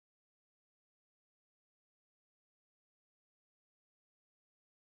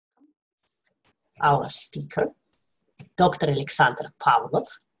our speaker, Dr. Alexander Pavlov.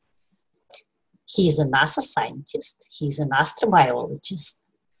 He is a NASA scientist. He is an astrobiologist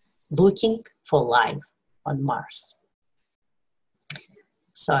looking for life on Mars.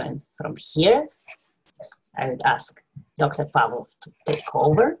 So from here, I would ask Dr. Pavlov to take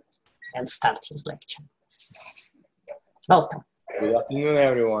over and start his lecture. Welcome. Good afternoon,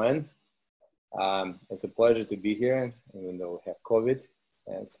 everyone. It's a pleasure to be here, even though we have COVID.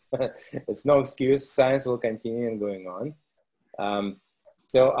 It's no excuse. Science will continue going on.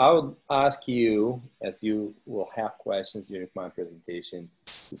 So I would ask you, as you will have questions during my presentation,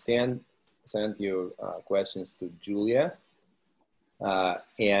 to send your questions to Julia.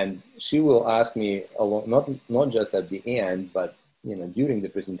 And she will ask me, not just at the end, but during the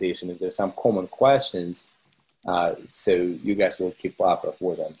presentation, if there's some common questions, so you guys will keep up with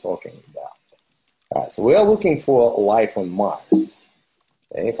what I'm talking about. All right, so we are looking for life on Mars.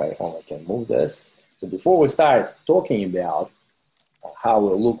 Okay, if I only can move this. So before we start talking about how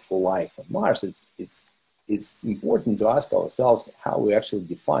we look for life on Mars, it's important to ask ourselves how we actually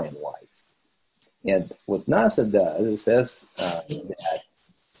define life. And what NASA does, it says that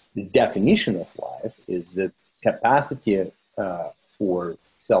the definition of life is the capacity for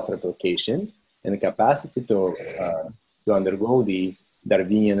self-replication and the capacity to undergo the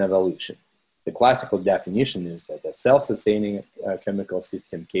Darwinian evolution. The classical definition is that a self-sustaining chemical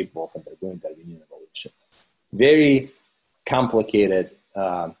system capable of undergoing Darwinian evolution. Very complicated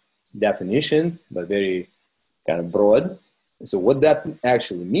definition, but very kind of broad. So what that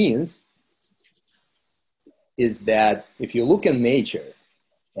actually means is that if you look in nature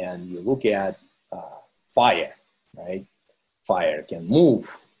and you look at fire, right? Fire can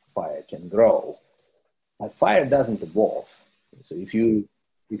move, fire can grow, but fire doesn't evolve. So if you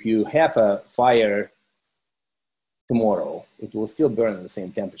have a fire tomorrow, it will still burn at the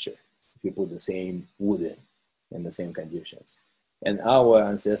same temperature if you put the same wood in the same conditions. And our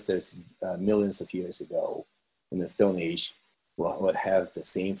ancestors, millions of years ago, in the Stone Age, will have the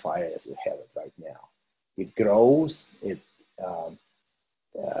same fire as we have it right now. It grows,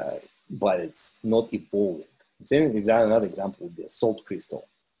 but it's not evolving. Another example would be a salt crystal,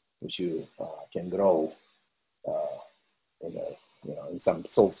 which you can grow in some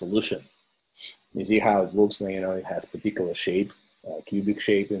salt solution. You see how it looks, it has particular shape, cubic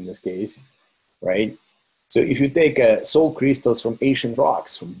shape in this case, right? So if you take salt crystals from ancient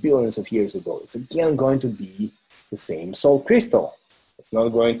rocks from billions of years ago, it's again going to be the same salt crystal. It's not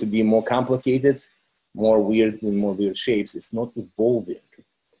going to be more complicated, more weird shapes. It's not evolving.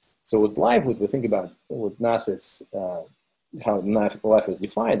 So with life, what we think about with NASA's, how life is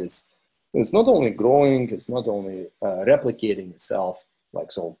defined is, it's not only growing, it's not only replicating itself like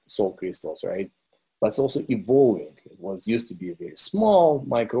salt crystals, right? But it's also evolving. It was used to be very small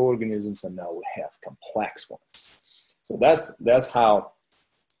microorganisms, and now we have complex ones. So that's how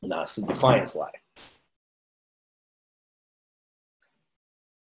NASA defines life.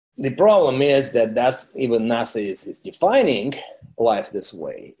 The problem is that even NASA is defining life this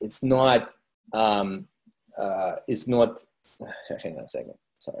way. It's not. Hang on a second.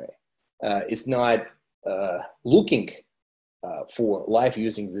 Sorry. It's not looking for life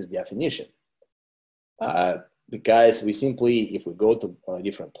using this definition. Because we simply, if we go to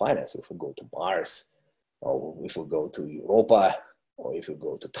different planets, if we go to Mars, or if we go to Europa, or if we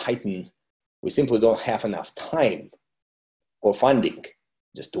go to Titan, we simply don't have enough time or funding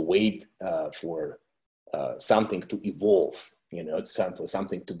just to wait for something to evolve, for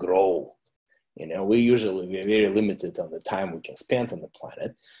something to grow. We're very limited on the time we can spend on the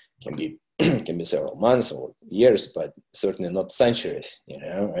planet. It can be several months or years, but certainly not centuries,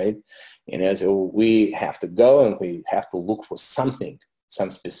 right? So we have to go and we have to look for some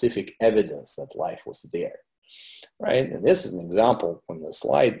specific evidence that life was there, right? And this is an example on the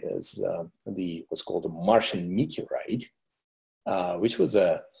slide is what's called a Martian meteorite, which was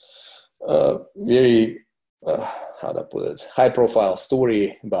a very, how to put it, high-profile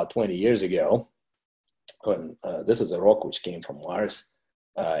story about 20 years ago. When this is a rock which came from Mars.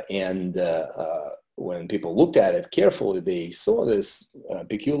 When people looked at it carefully, they saw this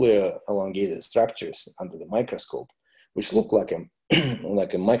peculiar elongated structures under the microscope, which looked like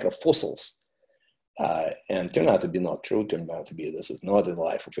like microfossils, and turned out to be not true. Turned out to be this is not a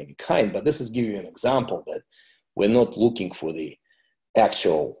life of any kind. But this is giving you an example that we're not looking for the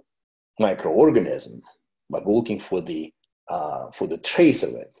actual microorganism, but we're looking for the trace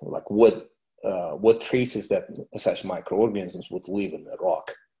of it, like what traces that such microorganisms would live in the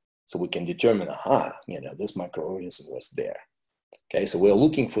rock. So we can determine, this microorganism was there. Okay, so we're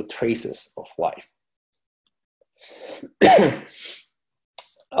looking for traces of life.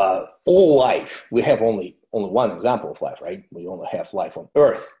 all life, we have only one example of life, right? We only have life on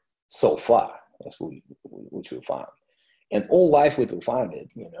Earth so far, which we found. And all life we found it,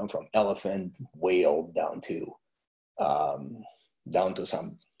 from elephant, whale down to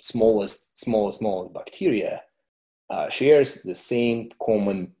some smallest bacteria, shares the same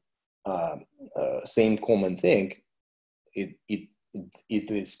common thing. It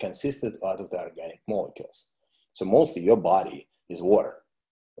is consisted out of the organic molecules. So mostly your body is water.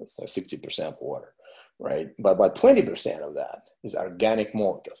 It's like 60% water, right? But about 20% of that is organic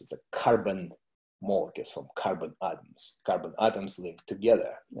molecules. It's a carbon molecules from carbon atoms linked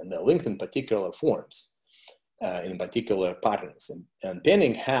together, and they're linked in particular forms, in particular patterns. And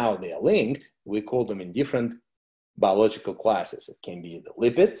depending how they are linked, we call them in different biological classes. It can be the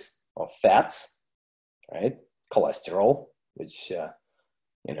lipids or fats, right? Cholesterol, which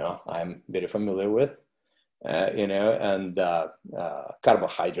I'm very familiar with, and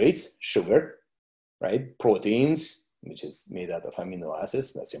carbohydrates, sugar, right? Proteins, which is made out of amino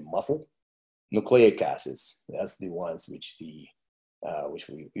acids, that's your muscle. Nucleic acids, that's the ones which we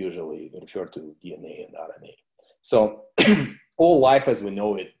usually refer to DNA and RNA. So all life as we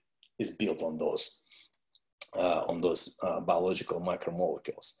know it is built on those biological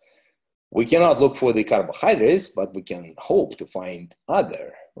macromolecules. We cannot look for the carbohydrates, but we can hope to find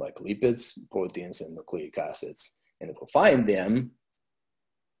other, like lipids, proteins, and nucleic acids. And if we find them,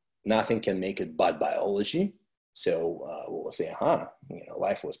 nothing can make it but biology. So we'll say,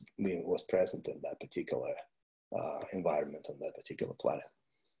 life was present in that particular environment on that particular planet.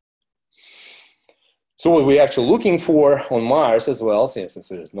 So what we're actually looking for on Mars as well, since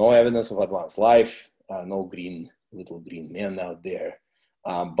there is no evidence of advanced life, no little green men out there,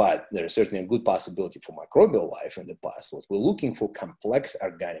 but there is certainly a good possibility for microbial life in the past. What we're looking for, complex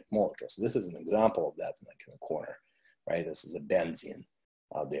organic molecules. So this is an example of that in the corner, right? This is a benzene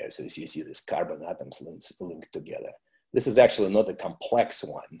out there. So you see these carbon atoms linked together. This is actually not a complex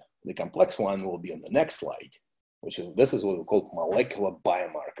one. The complex one will be on the next slide, this is what we call molecular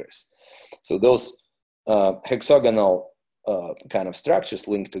biomarkers. So those hexagonal kind of structures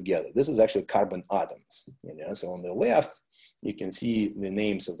linked together. This is actually carbon atoms. So on the left, you can see the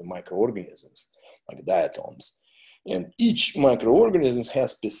names of the microorganisms, like diatoms. And each microorganism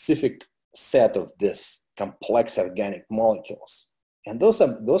has specific set of this complex organic molecules. And those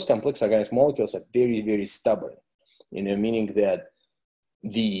complex organic molecules are very, very stubborn, meaning that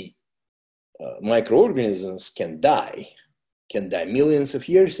the microorganisms can die millions of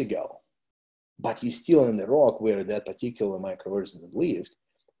years ago, but you're still in the rock where that particular microorganism lived,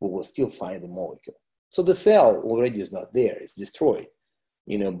 we will still find the molecule. So the cell already is not there, it's destroyed,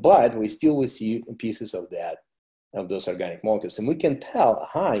 but we still will see pieces of those organic molecules. And we can tell,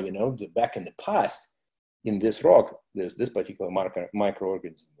 back in the past, in this rock, there's this particular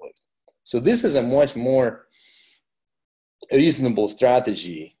microorganism lived. So this is a much more reasonable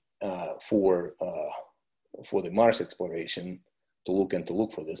strategy for the Mars exploration to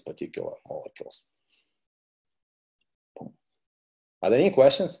look for this particular molecules. Are there any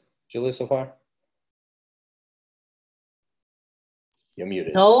questions, Julie, so far? You're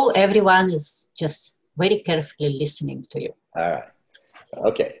muted. No, everyone is just very carefully listening to you. All right.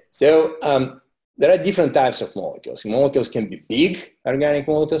 Okay. So there are different types of molecules. Molecules can be big, organic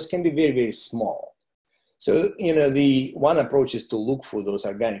molecules can be very, very small. So, the one approach is to look for those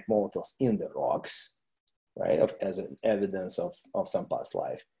organic molecules in the rocks, right, as an evidence of some past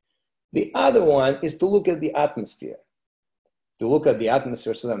life. The other one is to look at the atmosphere. To look at the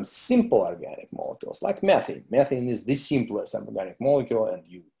atmosphere, so some simple organic molecules, like methane. Methane is the simplest organic molecule, and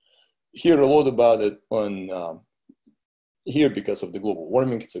you hear a lot about it on here because of the global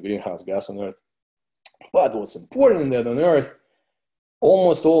warming. It's a greenhouse gas on Earth. But what's important is that on Earth,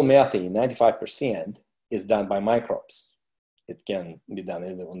 almost all methane, 95%, is done by microbes. It can be done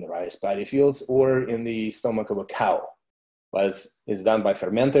either on the rice paddy fields or in the stomach of a cow. But it's done by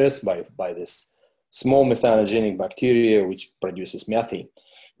fermenters, by this small methanogenic bacteria which produces methane.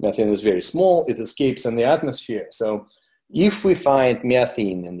 Methane is very small, it escapes in the atmosphere. So if we find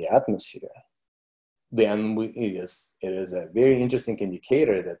methane in the atmosphere, then it is a very interesting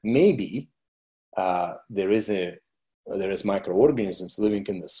indicator that maybe there is microorganisms living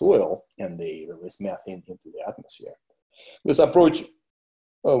in the soil and they release methane into the atmosphere. This approach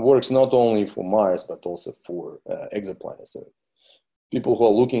works not only for Mars, but also for exoplanets. So people who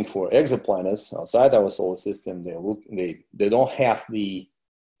are looking for exoplanets outside our solar system, they don't have the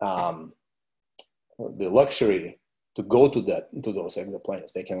luxury to go to those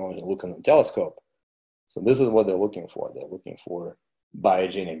exoplanets. They can only look in a telescope. So this is what they're looking for. They're looking for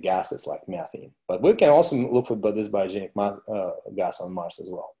biogenic gases like methane. But we can also look for this biogenic gas on Mars as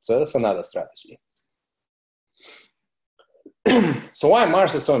well. So that's another strategy. So why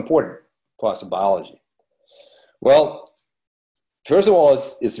Mars is so important to astrobiology? Well, first of all,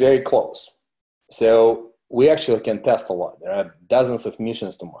 it's very close. So we actually can test a lot. There are dozens of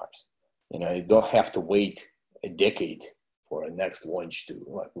missions to Mars. You don't have to wait a decade for a next launch to,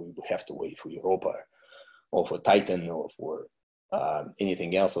 like we have to wait for Europa or for Titan or for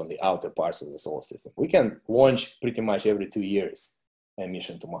anything else on the outer parts of the solar system. We can launch pretty much every 2 years a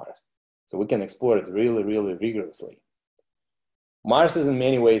mission to Mars. So we can explore it really, really rigorously. Mars is in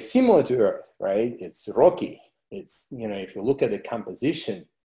many ways similar to Earth, right? It's rocky. It's, if you look at the composition,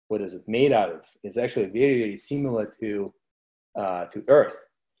 what is it made out of? It's actually very, very similar to Earth.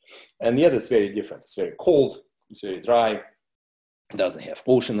 And yet it's very different. It's very cold. It's very dry. It doesn't have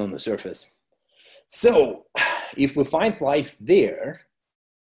ocean on the surface. So if we find life there,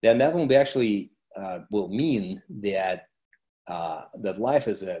 then that will be actually will mean that that life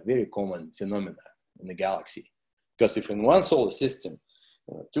is a very common phenomenon in the galaxy. Because if in one solar system,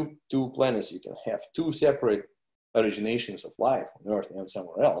 two planets, you can have two separate originations of life on Earth and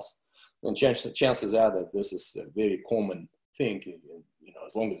somewhere else, then chances are that this is a very common thing.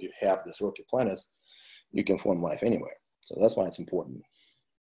 As long as you have these rocky planets, you can form life anywhere. So that's why it's important.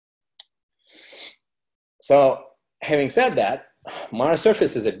 So having said that, Mars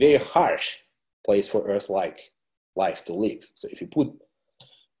surface is a very harsh place for Earth-like life to live. So if you put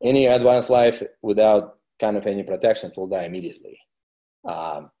any advanced life without kind of any protection, it will die immediately.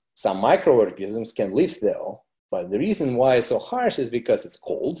 Some microorganisms can live though, but the reason why it's so harsh is because it's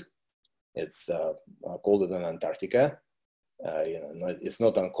cold. It's colder than Antarctica. It's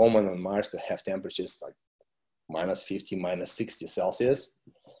not uncommon on Mars to have temperatures like -50, -60 Celsius.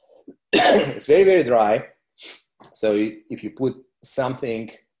 It's very, very dry. So if you put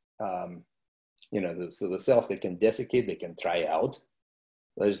something, so the cells, they can desiccate, they can dry out.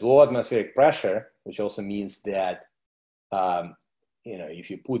 There's low atmospheric pressure, which also means that, if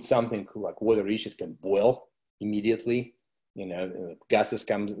you put something like water rich, it can boil immediately. Gases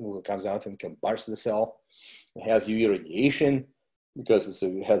comes out and can burst the cell. It has UV radiation because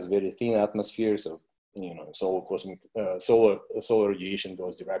it has very thin atmosphere. So, solar radiation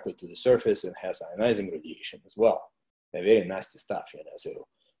goes directly to the surface and has ionizing radiation as well. They're very nasty stuff, So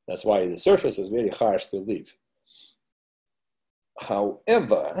that's why the surface is very harsh to live.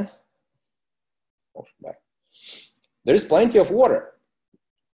 However, there is plenty of water.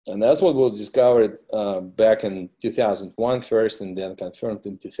 And that's what was discovered back in 2001 first, and then confirmed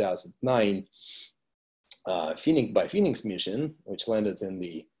in 2009 by Phoenix mission, which landed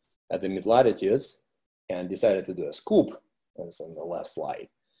at the mid-latitudes and decided to do a scoop, as on the left slide.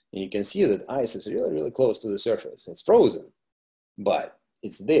 And you can see that ice is really, really close to the surface. It's frozen, but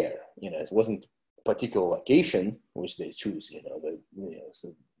it's there. It wasn't a particular location which they choose. So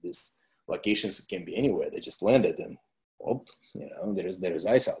these locations can be anywhere. They just landed and there's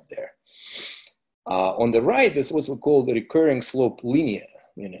ice out there. On the right is what's called the recurring slope linear.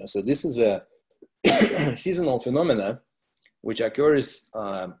 So this is a seasonal phenomena which occurs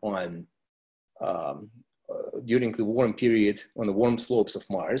during the warm period on the warm slopes of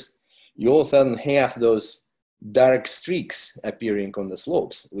Mars. You all of a sudden have those dark streaks appearing on the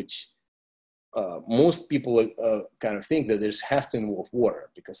slopes, which most people kind of think that there has to involve water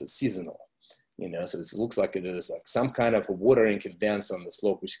because it's seasonal. So it looks like it is like some kind of a watering events on the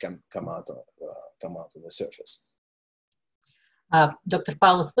slope which can come out on the surface. Dr.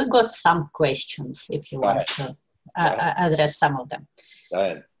 Pavlov, we got some questions if you want to address some of them. Go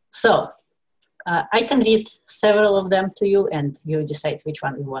ahead. So I can read several of them to you, and you decide which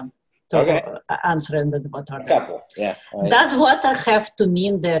one you want to answer in what order. Yeah. Does water have to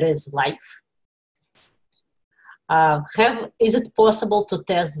mean there is life? Is it possible to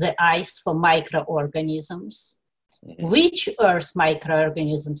test the ice for microorganisms? Mm-hmm. Which Earth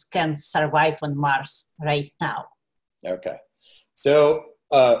microorganisms can survive on Mars right now? Okay. So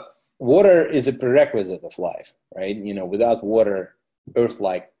water is a prerequisite of life, right? Without water,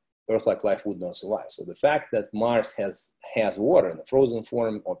 Earth-like life would not survive. So the fact that Mars has water in the frozen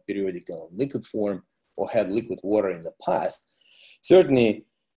form or periodical liquid form, or had liquid water in the past, certainly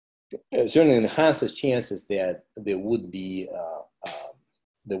enhances chances that there would be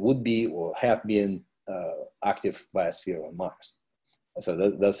or have been active biosphere on Mars. So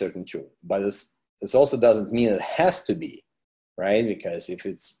that's certainly true. But this also doesn't mean it has to be, right? Because if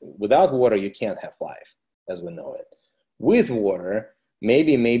it's without water, you can't have life as we know it. With water,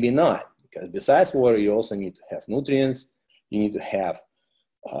 maybe not. Because besides water, you also need to have nutrients. You need to have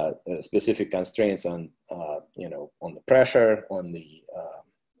specific constraints on, on the pressure, on the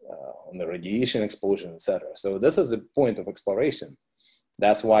radiation exposure, etc. So this is the point of exploration.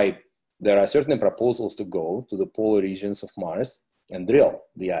 That's why there are certain proposals to go to the polar regions of Mars and drill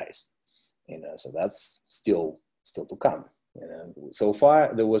the ice. So that's still to come. So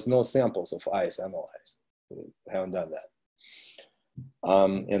far there was no samples of ice analyzed. We haven't done that.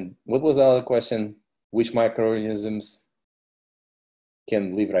 And what was the other question? Which microorganisms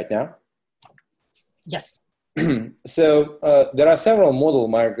can live right now? Yes. So there are several model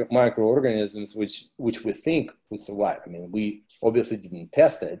microorganisms which we think would survive. I mean, we obviously didn't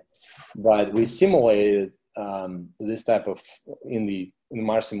test it, but we simulated this type of in the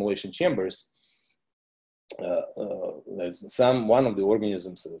Mars simulation chambers. There's one of the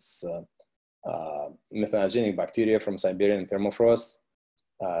organisms is methanogenic bacteria from Siberian permafrost.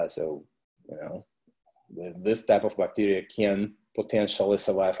 So this type of bacteria can potentially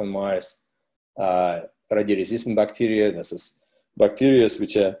survive on Mars. Radio-resistant bacteria. This is bacteria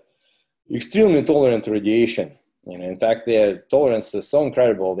which are extremely tolerant to radiation. In fact, their tolerance is so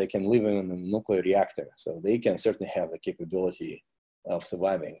incredible they can live in a nuclear reactor. So they can certainly have the capability of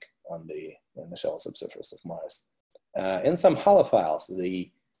surviving on the shallow subsurface of Mars. And some halophiles,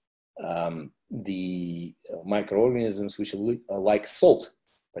 the microorganisms which like salt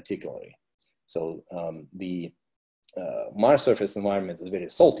particularly. So the Mars surface environment is very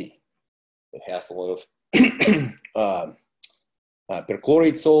salty. It has a lot of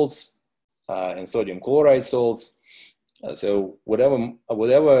perchlorate salts and sodium chloride salts. So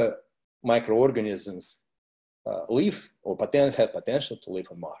whatever microorganisms live or have potential to live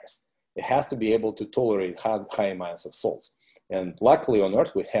on Mars, it has to be able to tolerate high amounts of salts. And luckily on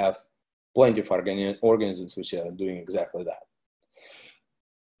Earth, we have plenty of organisms which are doing exactly that.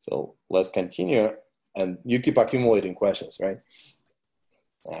 So let's continue. And you keep accumulating questions, right?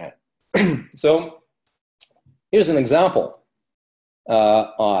 All right. So here's an example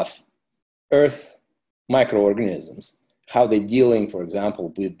of Earth microorganisms, how they're dealing, for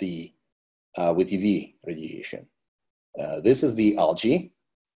example, with UV radiation. This is the algae,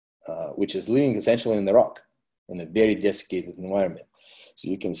 which is living essentially in the rock in a very desiccated environment. So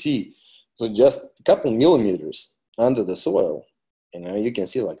you can see, so just a couple millimeters under the soil, you can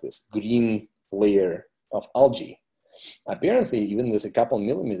see like this green layer of algae. Apparently, even this a couple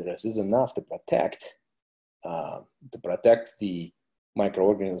millimeters is enough to protect the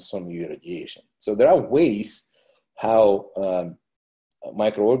microorganisms from UV radiation. So there are ways how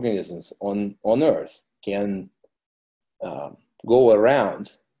microorganisms on Earth can go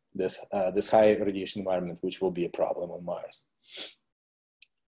around this high radiation environment, which will be a problem on Mars.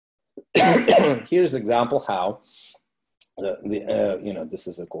 Here's an example how this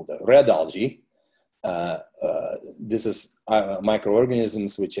is called the red algae. This is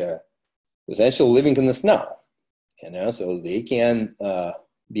microorganisms which are essentially living in the snow, so they can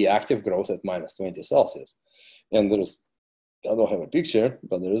be active growth at minus 20 Celsius. And there's, I don't have a picture,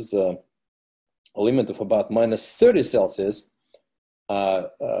 but there's a limit of about minus 30 Celsius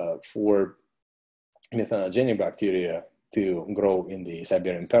for methanogenic bacteria to grow in the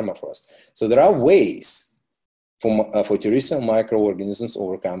Siberian permafrost. So there are ways for terrestrial microorganisms to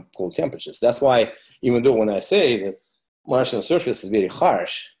overcome cold temperatures. That's why, even though when I say that Martian surface is very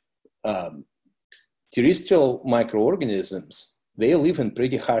harsh, terrestrial microorganisms, they live in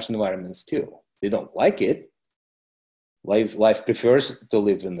pretty harsh environments too. They don't like it. Life prefers to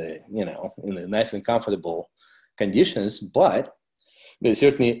live in the, in the nice and comfortable conditions, but they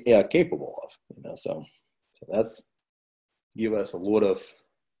certainly are capable of, so that's give us a lot of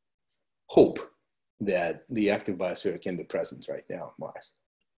hope that the active biosphere can be present right now on Mars.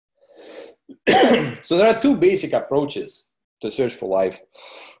 So there are two basic approaches to search for life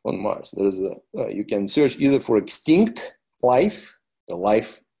on Mars. There's you can search either for extinct life, the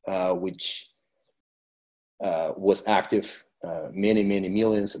life which was active many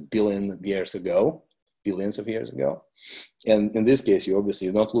millions of billions of years ago. And in this case,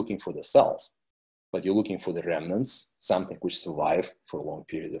 you're not looking for the cells, but you're looking for the remnants, something which survived for a long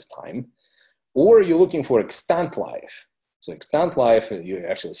period of time. Or you're looking for extant life. So extant life, you're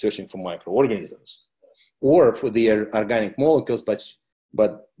actually searching for microorganisms, or for their organic molecules,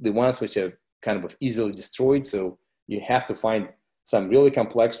 but the ones which are kind of easily destroyed. So you have to find some really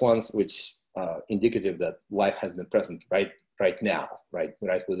complex ones, which are indicative that life has been present right now,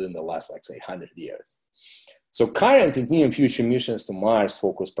 right within the last, say, 100 years. So current and near future missions to Mars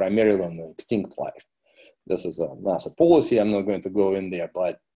focus primarily on the extinct life. This is a NASA policy. I'm not going to go in there,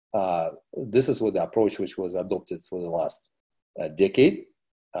 but this is what the approach which was adopted for the last decade.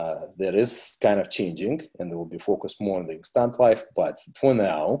 that is kind of changing, and they will be focused more on the extant life. But for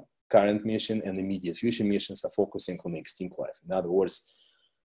now, current mission and immediate future missions are focusing on the extinct life. In other words,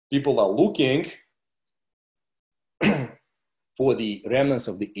 people are looking for the remnants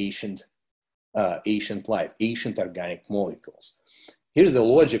of the ancient life, ancient organic molecules. Here's the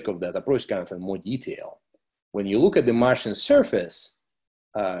logic of that approach kind of in more detail. When you look at the Martian surface,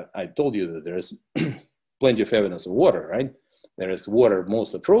 I told you that there's plenty of evidence of water, right? There is water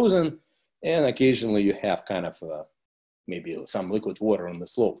mostly frozen, and occasionally you have kind of maybe some liquid water on the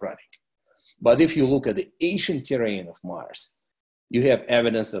slope running. But if you look at the ancient terrain of Mars, you have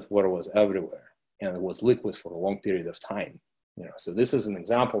evidence that water was everywhere, and it was liquid for a long period of time. So this is an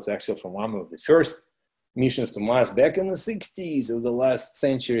example, it's actually from one of the first missions to Mars back in the 60s of the last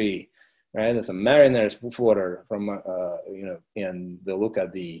century, right? There's a Mariner's water from, and they look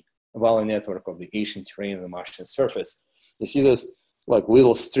at the valley network of the ancient terrain of the Martian surface. You see those like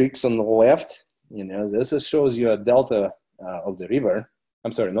little streaks on the left? This shows you a delta of the river.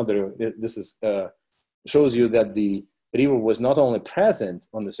 I'm sorry, not the river. This is shows you that the river was not only present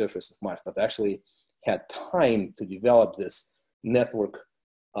on the surface of Mars, but actually had time to develop this network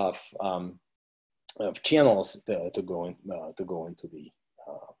of channels to go into the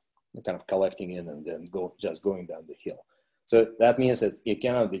kind of collecting in and then just going down the hill. So that means that it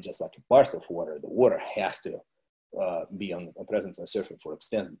cannot be just like a burst of water. The water has to be present on the surface for an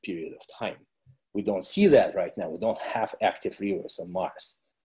extended period of time. We don't see that right now. We don't have active rivers on Mars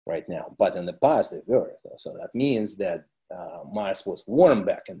right now, but in the past they were. So that means that Mars was warm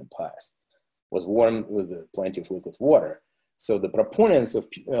back in the past, was warm with plenty of liquid water. So the proponents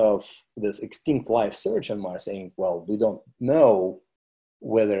of this extinct life search on Mars saying, well, we don't know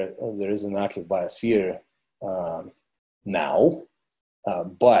whether there is an active biosphere now,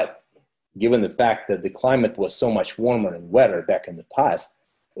 but given the fact that the climate was so much warmer and wetter back in the past,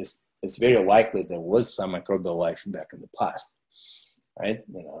 it's very likely there was some microbial life back in the past, right?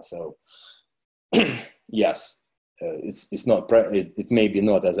 So yes. It's not. It may be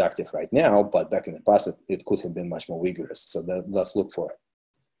not as active right now, but back in the past, it could have been much more vigorous. So let's look for it.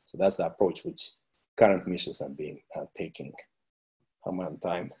 So that's the approach which current missions are being taking. How am I on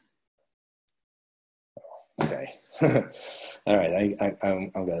time? Okay. All right. I'm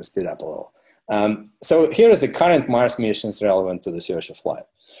going to speed up a little. So here is the current Mars missions relevant to the search of life.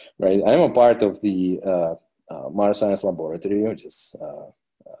 Right. I'm a part of the Mars Science Laboratory, which is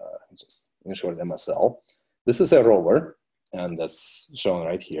just in short MSL. This is a rover, and that's shown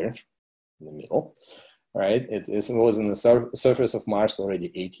right here in the middle, right? It was on the surface of Mars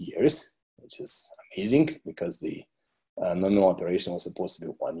already 8 years, which is amazing because the nominal operation was supposed to be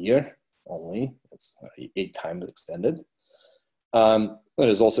 1 year only. It's 8 times extended. There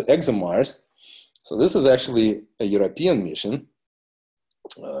is also ExoMars. So this is actually a European mission,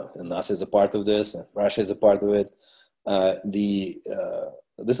 and NASA is a part of this, and Russia is a part of it.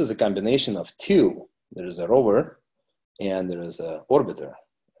 This is a combination of two. There is a rover and there is an orbiter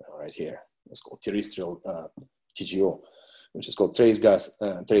right here. It's called terrestrial TGO, which is called Trace Gas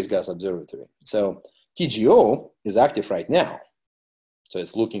Observatory. So TGO is active right now. So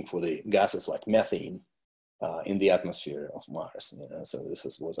it's looking for the gases like methane in the atmosphere of Mars. So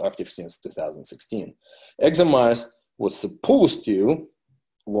this was active since 2016. ExoMars was supposed to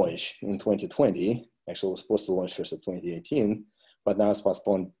launch in 2020. Actually, it was supposed to launch first in 2018, but now it's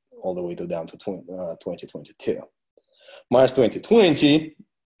postponed all the way down to 2022. Mars 2020,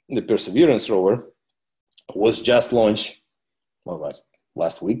 the Perseverance rover, was just launched like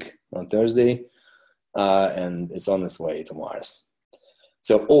last week on Thursday, and it's on its way to Mars.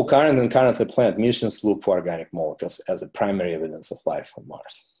 So all current and currently planned missions look for organic molecules as the primary evidence of life on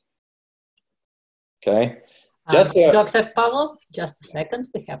Mars. Okay. Dr. Pavlov, just a second.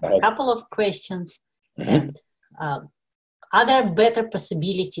 We have a couple of questions. Mm-hmm. And are there better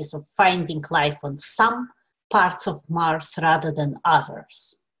possibilities of finding life on some parts of Mars rather than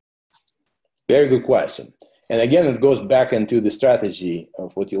others? Very good question. And again, it goes back into the strategy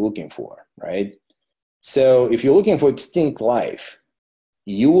of what you're looking for, right? So if you're looking for extinct life,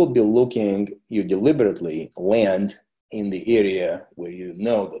 you deliberately land in the area where you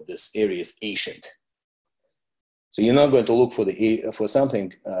know that this area is ancient. So you're not going to look for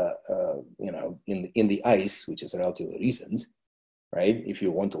something, in the ice, which is relatively recent, right? If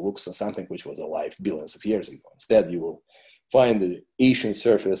you want to look for something which was alive billions of years ago, instead you will find the ancient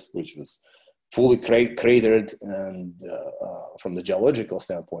surface, which was fully cratered, and from the geological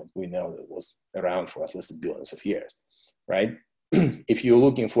standpoint, we know that it was around for at least billions of years, right? If you're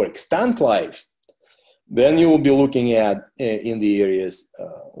looking for extant life, then you will be looking at in the areas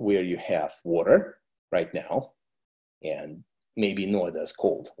where you have water right now, and maybe not as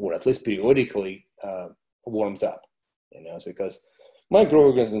cold, or at least periodically warms up, you know, because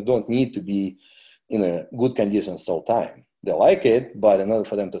microorganisms don't need to be in a good conditions all the time. They like it, but in order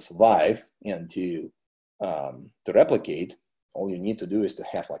for them to survive and to replicate, all you need to do is to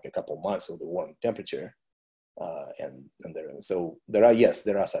have like a couple months of the warm temperature. So there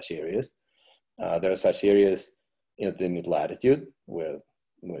are such areas. There are such areas in the mid-latitude where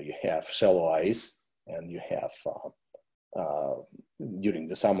you have shallow ice, and you have during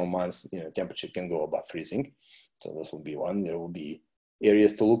the summer months, you know, temperature can go above freezing. So this will be one. There will be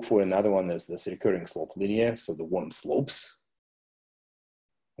areas to look for. Another one is this recurring slope linear, so the warm slopes.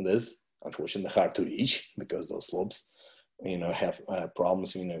 This, unfortunately, hard to reach because those slopes, you know, have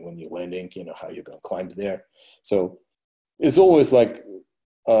problems, you know, when you're landing, you know, how you're going to climb there. So it's always like,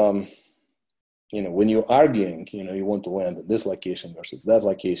 you know, when you're arguing, you know, you want to land at this location versus that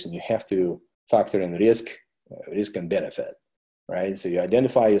location, you have to factor in risk and benefit, right? So you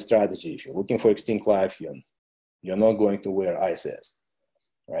identify your strategy. If you're looking for extinct life, you're not going to where ice is,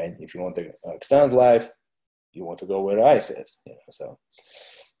 right? If you want to extend life, you want to go where ice is, you know, so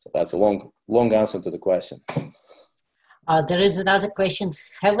that's a long answer to the question. There is another question.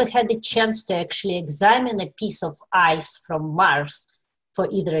 Have we had the chance to actually examine a piece of ice from Mars for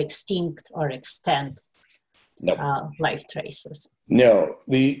either extinct or extant life traces? No,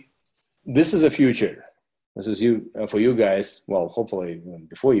 this is a future. This is for you guys. Well, hopefully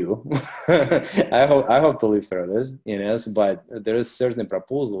before you. I hope to live through this, you know. But there is certain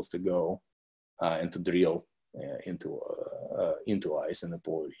proposals to go and to drill into ice in the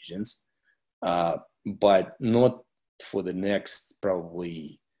polar regions, but not for the next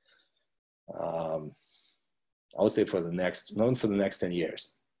probably. I would say not for the next 10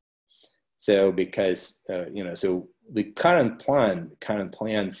 years. So because you know, so the current plan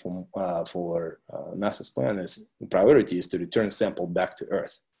for NASA's plan is the priority is to return sample back to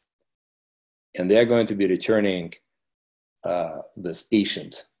Earth, and they are going to be returning this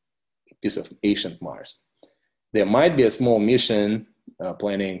piece of ancient Mars. There might be a small mission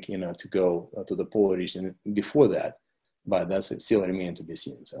planning, you know, to go to the polar region before that, but that's still remains to be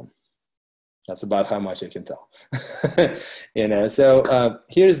seen. So that's about how much I can tell. You know, so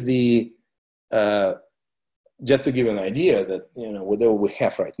here's the just to give an idea that, you know, whatever we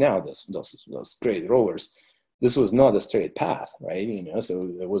have right now, those great rovers, this was not a straight path, right? You know, so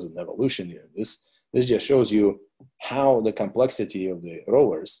there was an evolution here. This just shows you how the complexity of the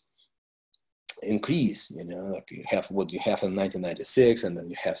rovers increase. You know, like you have what you have in 1996, and then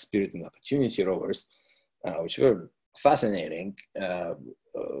you have Spirit and Opportunity rovers, which were fascinating.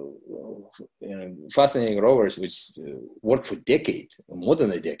 Fascinating rovers which worked for decades, more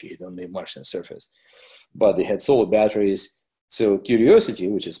than a decade, on the Martian surface, but they had solar batteries. So Curiosity,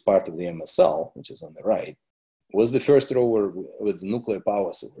 which is part of the MSL, which is on the right, was the first rover with nuclear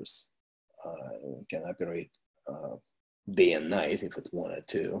power source. Can operate day and night if it wanted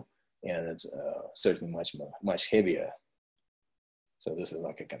to, and it's certainly much heavier. So this is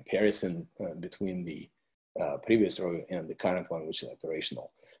like a comparison between the previous rover and the current one, which is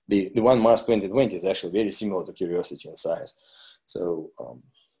operational. The one Mars 2020 is actually very similar to Curiosity in size. So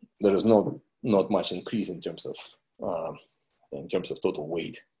there is not much increase in terms of total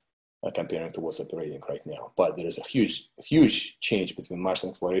weight comparing to what's operating right now. But there is a huge change between Mars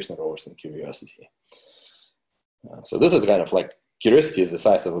exploration rovers and Curiosity. So this is kind of like Curiosity is the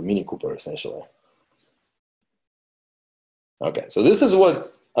size of a Mini Cooper essentially. Okay, so this is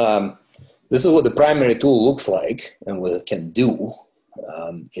what the primary tool looks like and what it can do.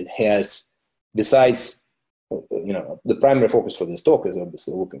 It has, besides, you know, the primary focus for this talk is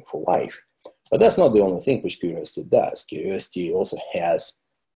obviously looking for life, but that's not the only thing which Curiosity does. Curiosity also has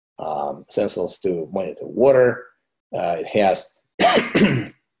sensors to monitor water. It has,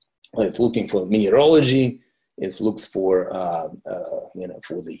 it's looking for mineralogy. It looks for, you know,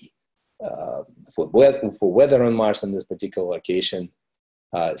 for weather on Mars in this particular location.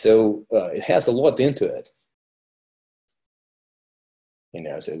 So it has a lot into it. You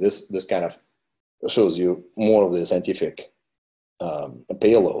know, so this kind of shows you more of the scientific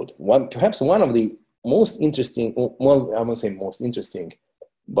payload. Perhaps one of the most interesting, well, I won't say most interesting,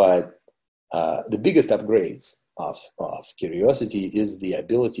 but the biggest upgrades of Curiosity is the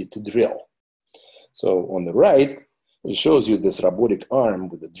ability to drill. So on the right, it shows you this robotic arm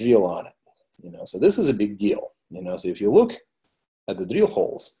with a drill on it. You know, so this is a big deal. You know, so if you look at the drill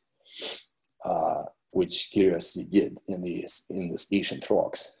holes, which Curiosity did in these ancient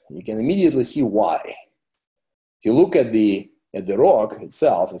rocks, you can immediately see why. If you look at the rock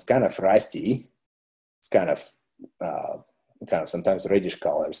itself, it's kind of rusty. It's kind of sometimes reddish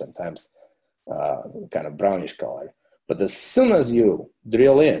color, sometimes kind of brownish color. But as soon as you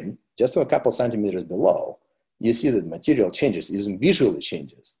drill in, just a couple centimeters below, you see that material changes, even visually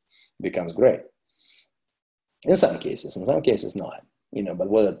changes, it becomes gray. In some cases not. But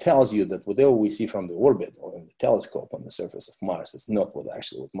what it tells you that whatever we see from the orbit or in the telescope on the surface of Mars is not what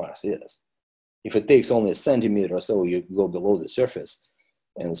Mars is. If it takes only a centimeter or so, you go below the surface,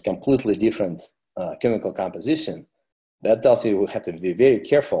 and it's completely different chemical composition, that tells you we have to be very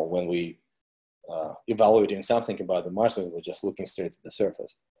careful when we evaluating something about the Mars when we're just looking straight at the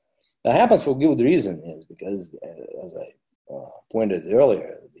surface. That happens for good reason, is because, as I pointed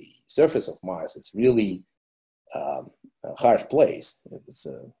earlier, the surface of Mars is really a harsh place. It's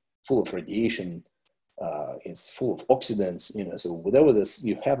full of radiation. It's full of oxidants. So whatever this,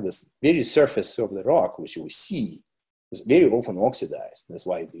 you have this very surface of the rock, which we see, is very often oxidized. That's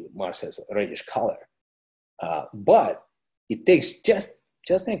why the Mars has a reddish color. But it takes just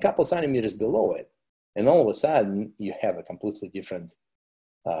a couple centimeters below it, and all of a sudden you have a completely different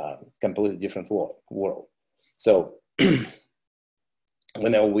world. So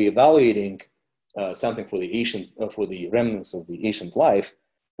whenever we're evaluating something for the remnants of the ancient life,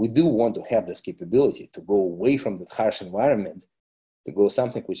 we do want to have this capability to go away from the harsh environment to go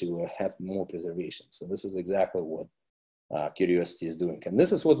something which will have more preservation. So this is exactly what Curiosity is doing, and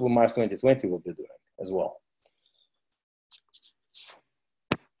this is what Mars 2020 will be doing as well.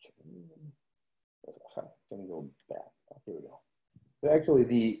 Can go back. Here we go. So actually,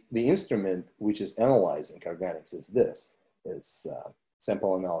 the instrument which is analyzing organics is this: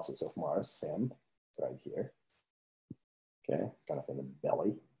 sample analysis of Mars, SAM, right here. Okay, kind of in the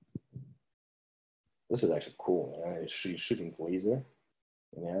belly. This is actually cool. It's shooting laser,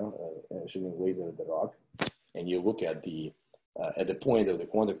 shooting laser at the rock, and you look at the point of the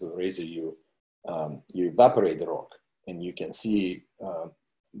contact of the laser, you evaporate the rock, and you can see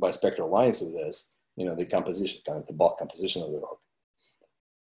by spectral lines of this, the composition, kind of the bulk composition of the rock.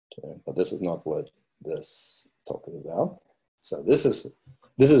 Okay, but this is not what this talk is about. So this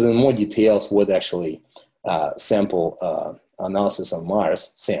is in more details what actually sample analysis on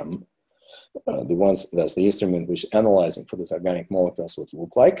Mars, SAM, that's the instrument which analyzing for these organic molecules would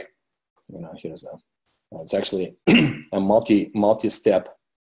look like. Here's it's actually a multi-step.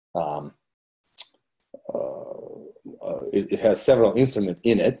 It has several instruments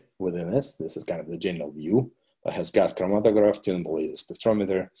in it within this. This is kind of the general view. It has gas chromatograph, tunable laser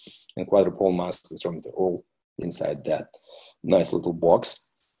spectrometer, and quadrupole mass spectrometer all inside that nice little box.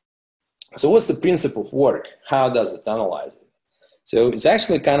 So what's the principle of work? How does it analyze it? So it's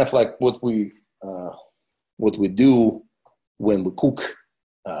actually kind of like what we do when we cook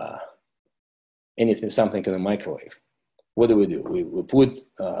something in the microwave. What do? We put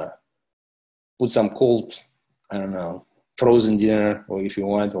some cold, frozen dinner, or if you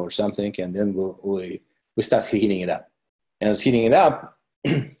want, or something, and then we start heating it up. And as heating it up,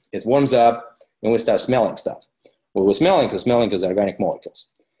 it warms up, and we start smelling stuff. What we're smelling is organic molecules.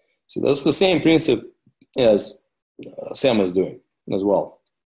 So that's the same principle as SAM is doing as well.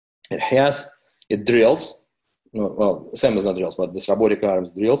 It drills, SAM is not drills, but this robotic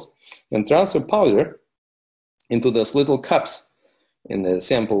arms drills, and transfer powder into those little cups in the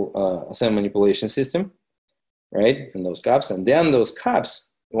SAM manipulation system, right? In those cups, and then those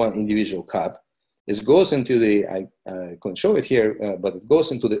cups, one individual cup, goes into I couldn't show it here, but it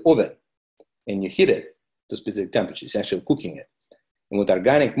goes into the oven, and you heat it to specific temperatures, actually cooking it. And what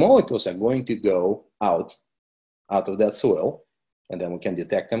organic molecules are going to go out of that soil, and then we can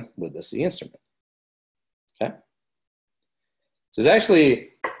detect them with this instrument. Okay. So it's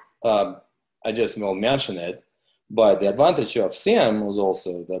actually, I just will mention it, but the advantage of SAM was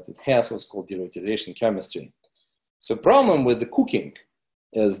also that it has what's called derivatization chemistry. So problem with the cooking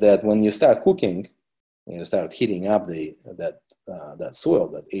is that when you start cooking, and you start heating up that soil,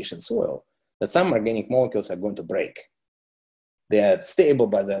 that ancient soil, that some organic molecules are going to break. They are stable,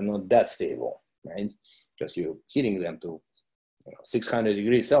 but they're not that stable, right? Because you're heating them to 600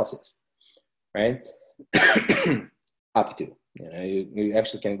 degrees Celsius, right? Up to, you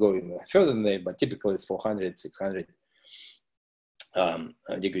actually can go even further than that, but typically it's 400, 600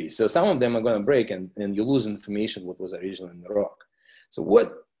 degrees. So some of them are going to break, and you lose information what was originally in the rock. So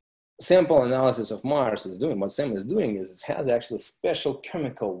what sample analysis of Mars is doing, what SAM is doing, is it has actually a special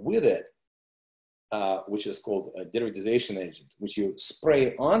chemical with it, which is called a derivatization agent, which you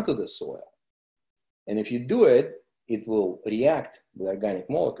spray onto the soil. And if you do it, it will react with organic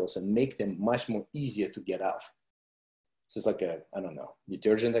molecules and make them much more easier to get off. So it's like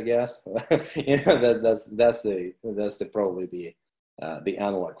detergent, I guess. That's probably the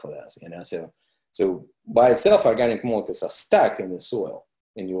analog for that. So by itself, organic molecules are stuck in the soil,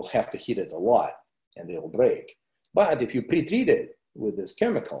 and you'll have to heat it a lot, and they will break. But if you pre-treat it with this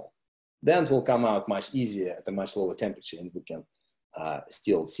chemical, then it will come out much easier at a much lower temperature, and we can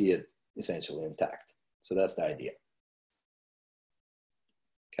still see it essentially intact. So that's the idea.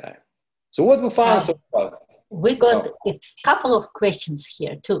 Okay. So what we found so far? We got a couple of questions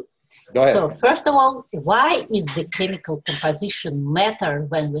here too. Go ahead. So first of all, why is the chemical composition matter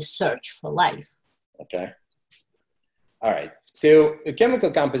when we search for life? Okay. All right. So the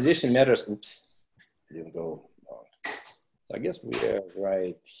chemical composition matters. Oops, I didn't go wrong. So I guess we are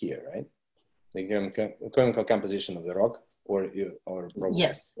right here, right? The chemical composition of the rock, or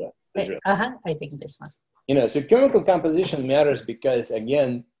yes. Yeah, I think this one. You know, so chemical composition matters because,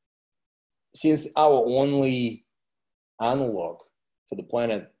 again, since our only analog for the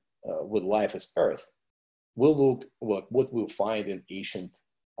planet with life is Earth, we'll look what we'll find in ancient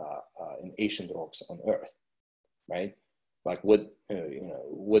rocks on Earth, right? Like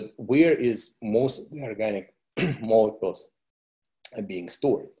where is most of the organic molecules are being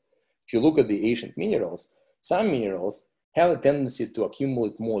stored. If you look at the ancient minerals, some minerals have a tendency to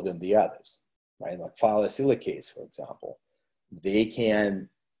accumulate more than the others, right? Like phyllosilicates, for example, they can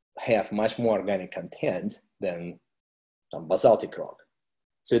have much more organic content than some basaltic rock.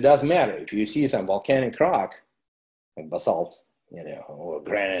 So it doesn't matter if you see some volcanic rock, like basalts, or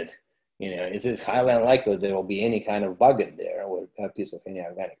granite, it's highly unlikely there will be any kind of bug in there or a piece of any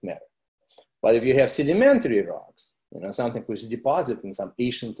organic matter. But if you have sedimentary rocks, something which is deposited in some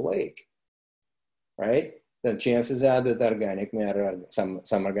ancient lake, right? Then chances are that organic matter, some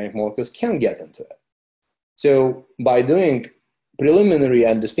organic molecules can get into it. So by doing preliminary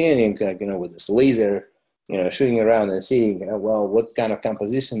understanding, with this laser, shooting around and seeing, well, what kind of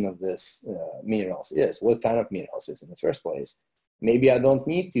composition of this minerals is, what kind of minerals is in the first place. Maybe we don't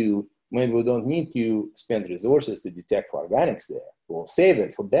need to spend resources to detect for organics there. We'll save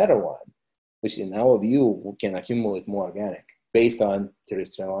it for better one, which in our view can accumulate more organic based on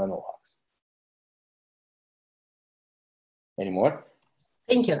terrestrial analogs. Any more?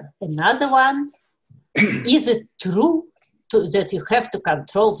 Thank you. Another one, is it true that you have to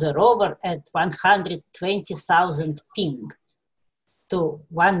control the rover at 120,000 ping to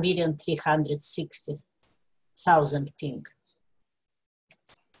 1,360,000 ping?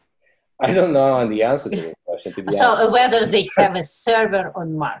 I don't know the answer to this question, to be so honest. Whether they have a server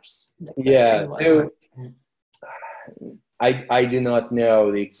on Mars. Yeah, so I do not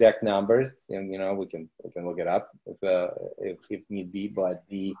know the exact numbers, and we can look it up if need be. But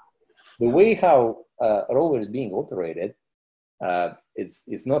the way how a rover is being operated,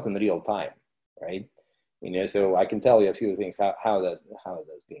 it's not in real time, right? So I can tell you a few things how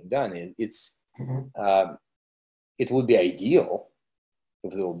that's being done. It would be ideal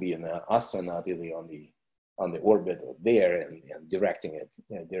if there will be an astronaut really on the orbit or there and directing it,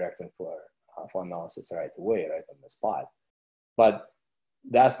 directing for analysis right away, right on the spot. But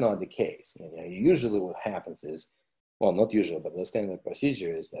that's not the case. Usually what happens is, well, not usually, but the standard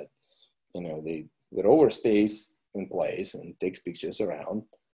procedure is that, the rover stays in place and takes pictures around.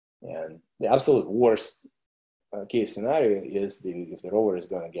 And the absolute worst case scenario is if the rover is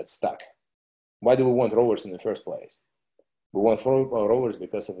going to get stuck. Why do we want rovers in the first place? We want rovers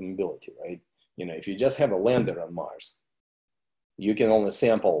because of mobility, right? If you just have a lander on Mars, you can only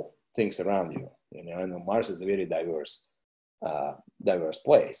sample things around you. And Mars is a very diverse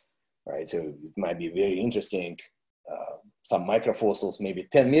place, right? So it might be very interesting. Some microfossils maybe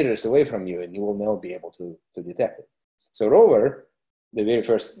 10 meters away from you, and you will never be able to detect it. So rover, the very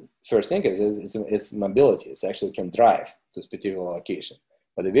first thing is mobility. It actually can drive to a particular location.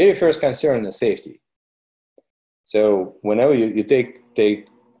 But the very first concern is safety. So whenever you take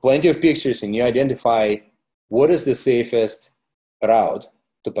plenty of pictures and you identify what is the safest route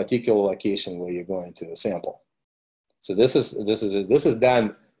to a particular location where you're going to sample. So this is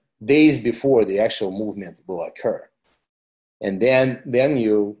done days before the actual movement will occur. And then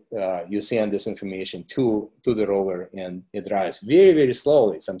you send this information to the rover, and it drives very, very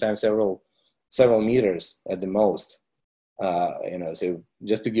slowly, sometimes several meters at the most. So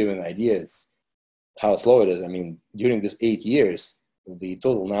just to give an idea, it's how slow it is. I mean, during this 8 years, the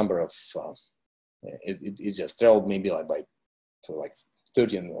total number of it just traveled maybe like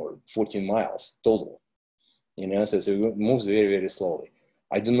 13 or 14 miles total. So it moves very, very slowly.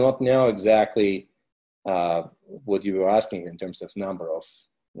 I do not know exactly what you were asking in terms of number of,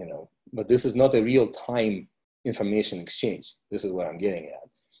 but this is not a real-time information exchange. This is what I'm getting at.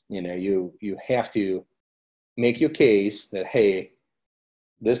 You have to make your case that, hey,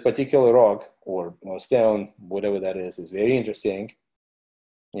 this particular rock or stone, whatever that is very interesting.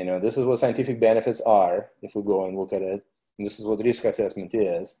 This is what scientific benefits are if we go and look at it. And this is what risk assessment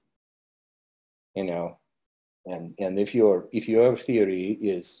is. And if your theory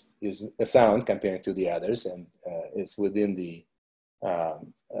is sound compared to the others, and it's within the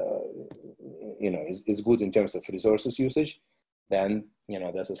is good in terms of resources usage, then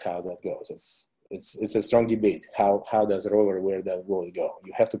this is how that goes. It's a strong debate. How does rover, where that will go?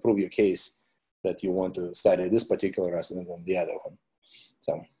 You have to prove your case that you want to study this particular astronaut than the other one.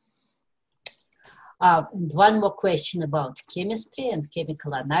 So. And one more question about chemistry and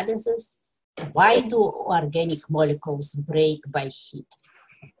chemical analysis. Why do organic molecules break by heat?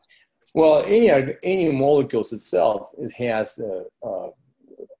 Well, any molecules itself, it has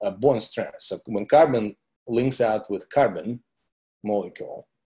a bond strength. So when carbon links out with carbon molecule,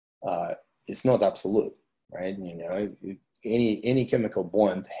 it's not absolute, right? Any chemical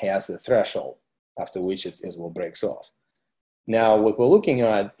bond has a threshold after which it will break off. Now, what we're looking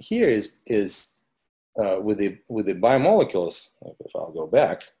at here is with the biomolecules. If I'll go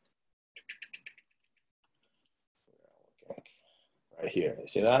back right here, you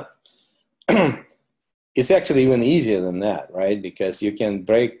see that? It's actually even easier than that, right? Because you can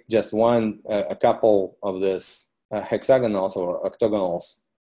break just a couple of this hexagonals or octagonals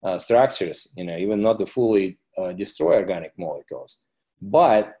structures, even not to fully destroy organic molecules.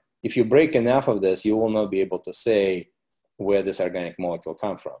 But if you break enough of this, you will not be able to say where this organic molecule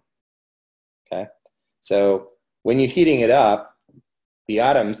comes from, okay? So when you're heating it up, the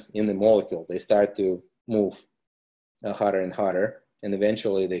atoms in the molecule, they start to move hotter and hotter, and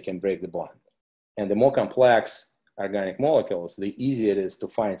eventually they can break the bond. And the more complex organic molecules, the easier it is to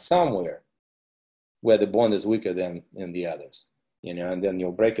find somewhere where the bond is weaker than in the others, and then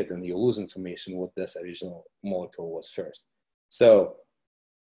you'll break it and you'll lose information what this original molecule was first. So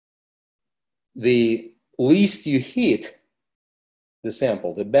the least you heat the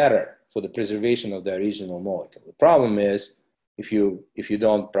sample, the better for the preservation of the original molecule. The problem is if you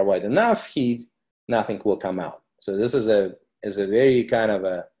don't provide enough heat, nothing will come out. So this is a very kind of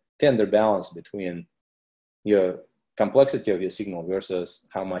a tender balance between your complexity of your signal versus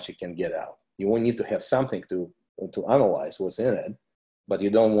how much you can get out. You will need to have something to analyze what's in it, but you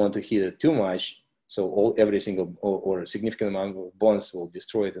don't want to heat it too much, so every single or a significant amount of bonds will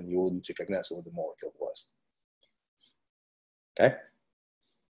destroy it and you wouldn't recognize what the molecule was. Okay?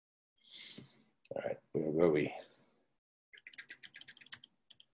 All right, where were we?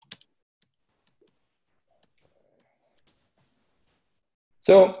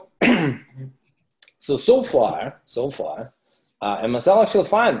 So far, MSL actually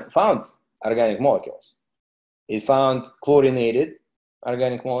found organic molecules. It found chlorinated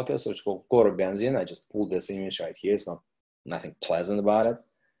organic molecules, which is called chlorobenzene. I just pulled this image right here. It's nothing pleasant about it.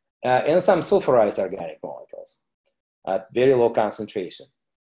 And some sulfurized organic molecules at very low concentration.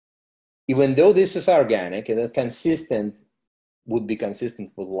 Even though this is organic and would be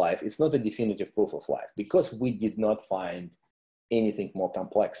consistent with life, it's not a definitive proof of life because we did not find anything more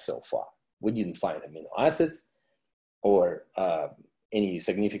complex so far. We didn't find amino acids or any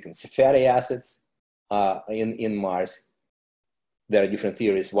significant fatty acids in Mars. There are different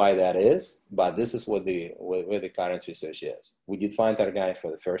theories why that is, but this is where the current research is. We did find organic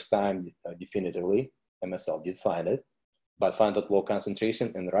for the first time definitively. MSL did find it, but found at low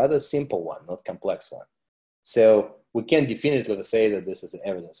concentration and rather simple one, not complex one. So we can't definitively say that this is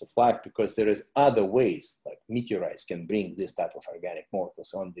evidence of life because there is other ways, like meteorites can bring this type of organic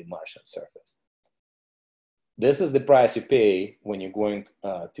molecules on the Martian surface. This is the price you pay when you're going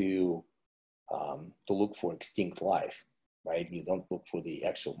to look for extinct life, right? You don't look for the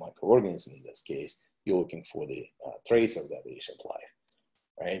actual microorganism in this case. You're looking for the trace of that ancient life,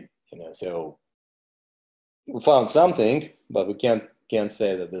 right? So we found something, but we can't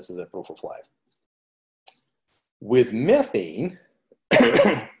say that this is a proof of life. With methane,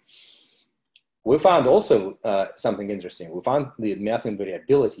 we found also something interesting. We found the methane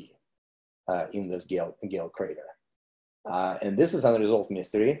variability in this Gale crater. And this is an unresolved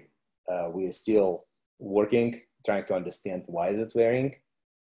mystery. We are still working, trying to understand why is it varying.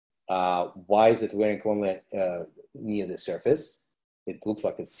 Why is it varying only near the surface? It looks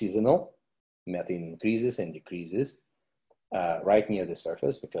like it's seasonal. Methane increases and decreases right near the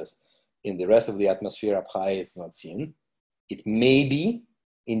surface because in the rest of the atmosphere up high, it's not seen. It may be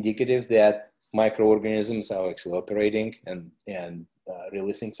indicative that microorganisms are actually operating and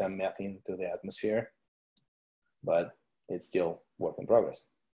releasing some methane to the atmosphere, but it's still work in progress.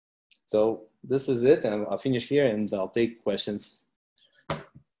 So this is it, and I'll finish here and I'll take questions.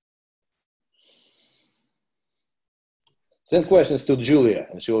 Send questions to Julia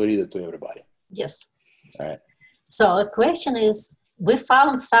and she'll read it to everybody. Yes. All right. So a question is, we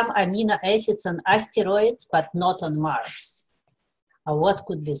found some amino acids on asteroids, but not on Mars. What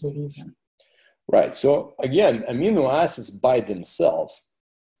could be the reason? Right. So again, amino acids by themselves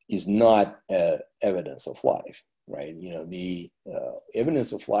is not evidence of life, right? You know, the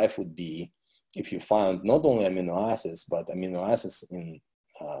evidence of life would be if you found not only amino acids, but amino acids in,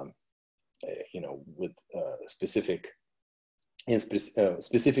 you know, with specific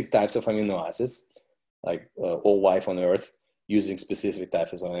types of amino acids, like all life on Earth using specific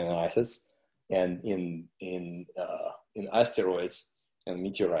types of amino acids, and in asteroids and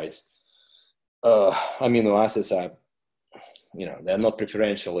meteorites, amino acids are, you know, they're not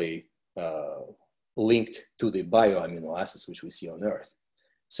preferentially linked to the bioamino acids which we see on Earth.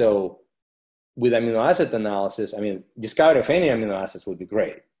 So with amino acid analysis, I mean, discovery of any amino acids would be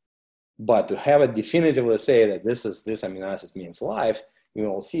great, but to have it definitively say that this amino acid means life, you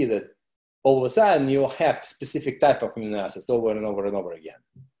will see that all of a sudden you'll have specific type of amino acids over and over and over again.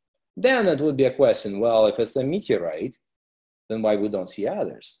 Then it would be a question, well, if it's a meteorite, then why we don't see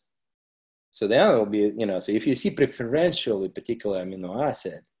others? So then it will be, you know, so if you see preferentially particular amino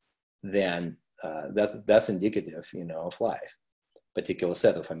acid, then that's indicative, you know, of life, particular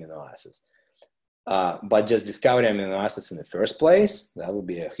set of amino acids. But just discovering amino acids in the first place, that would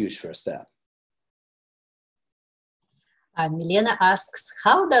be a huge first step. Milena asks,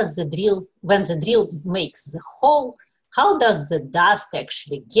 how does the drill, when the drill makes the hole, how does the dust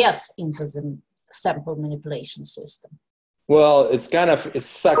actually get into the sample manipulation system? Well, it's kind of, it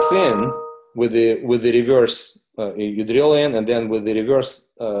sucks in with the reverse, you drill in, and then with the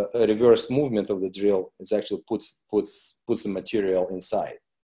reverse movement of the drill, it actually puts the material inside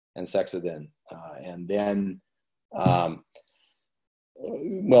and sucks it in. And then,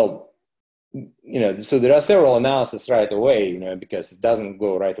 well, you know, so there are several analyses right away, you know, because it doesn't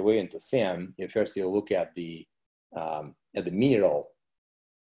go right away into SAM. First, you look at the mineral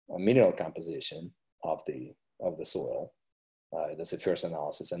composition of the soil. That's the first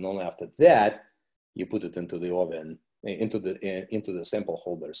analysis, and only after that you put it into the oven, into the sample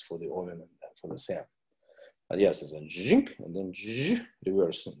holders for the oven and for the SAM. But yes, it's a zhink, and then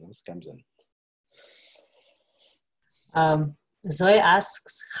reverse, and it comes in. Zoe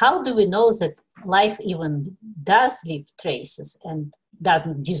asks, how do we know that life even does leave traces and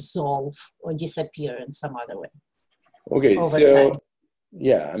doesn't dissolve or disappear in some other way? Okay, so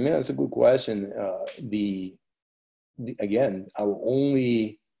yeah, I mean, that's a good question. Again, our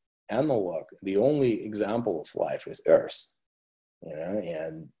only analog, the only example of life is Earth, you know,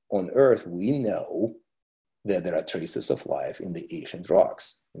 and on Earth we know that there are traces of life in the ancient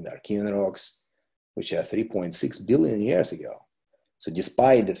rocks, in the Archean rocks, which are 3.6 billion years ago. So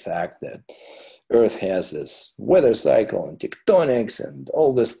despite the fact that Earth has this weather cycle and tectonics and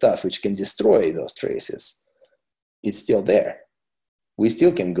all this stuff which can destroy those traces, it's still there. We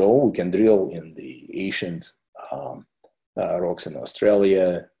still can go, we can drill in the ancient rocks in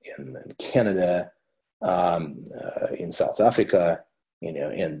Australia, in Canada, in South Africa, you know,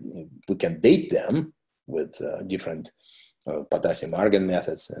 and we can date them with different potassium argon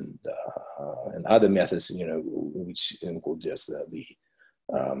methods and other methods, you know, which include just the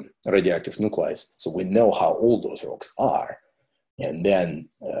radioactive nuclides. So we know how old those rocks are. And then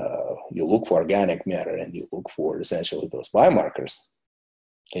you look for organic matter and you look for essentially those biomarkers.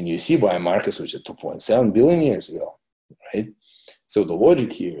 And you see biomarkers which are 2.7 billion years ago, right? So the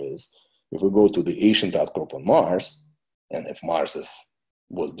logic here is, if we go to the ancient outcrop on Mars, and if Mars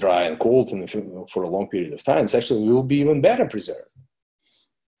was dry and cold for a long period of time, it's actually will be even better preserved.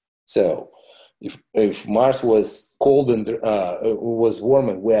 So if Mars was cold and was warm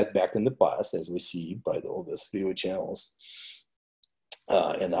and wet back in the past, as we see by all these river channels,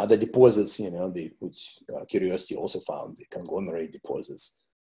 and other deposits, you know, which Curiosity also found, the conglomerate deposits,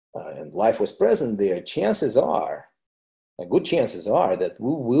 and life was present there, chances are, good chances are that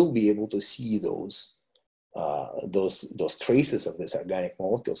we will be able to see those traces of these organic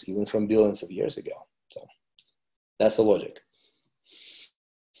molecules even from billions of years ago. So that's the logic.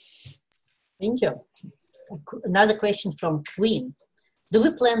 Thank you. Another question from Queen. Do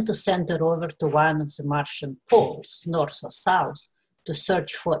we plan to send a rover to one of the Martian poles, north or south, to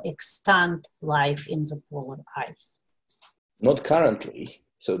search for extant life in the polar ice? Not currently.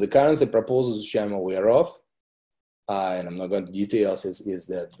 So the currently proposals which I'm aware of, and I'm not going to details, is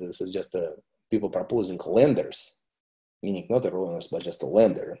that this is just people proposing landers, meaning not a rovers, but just a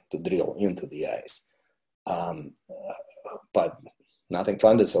lander to drill into the ice. But nothing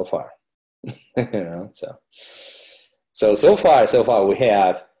funded so far. You know, so far we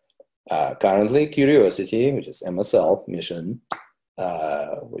have currently Curiosity, which is MSL mission,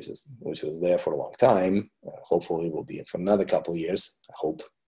 which was there for a long time. Hopefully will be for another couple of years, I hope.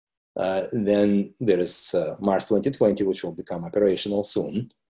 Then there is Mars 2020, which will become operational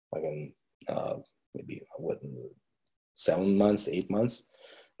soon, like in maybe what, 7 months, 8 months,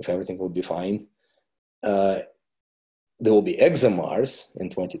 if everything will be fine. There will be ExoMars in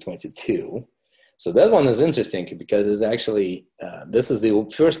 2022. So that one is interesting because it's actually, this is the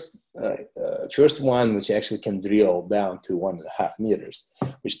first one which actually can drill down to 1.5 meters,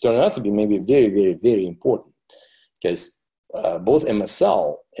 which turned out to be maybe very, very, very important because both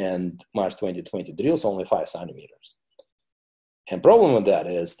MSL and Mars 2020 drills only 5 centimeters. And problem with that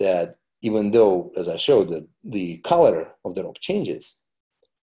is that even though, as I showed, that the color of the rock changes,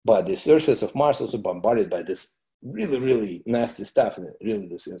 but the surface of Mars is also bombarded by this really, really nasty stuff, and really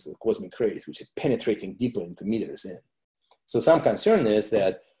this is a cosmic rays, which are penetrating deeper into meters in. So some concern is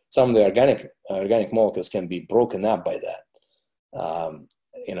that some of the organic molecules can be broken up by that.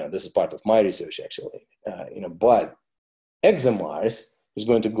 This is part of my research actually. But ExoMars is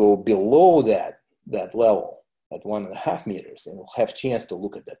going to go below that level at 1.5 meters, and we'll have a chance to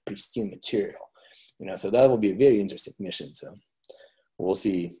look at that pristine material. So that will be a very interesting mission. So we'll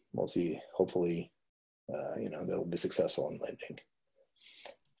see. Hopefully, that will be successful in landing.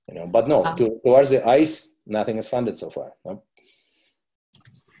 But no, towards the ice, nothing is funded so far. No?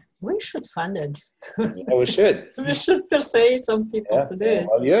 We should fund it. Yeah, we should. We should persuade some people to do it.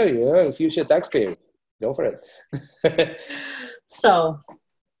 Well, yeah, future taxpayers. Go for it. So,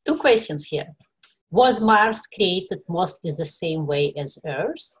 2 questions here. Was Mars created mostly the same way as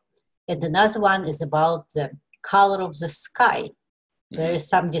Earth? And another one is about the color of the sky. There is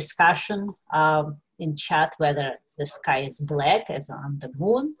some discussion in chat whether the sky is black as on the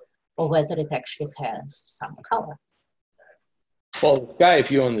moon or whether it actually has some color. Well, the sky,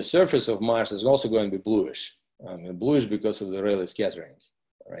 if you're on the surface of Mars, is also going to be bluish. Bluish because of the Rayleigh scattering,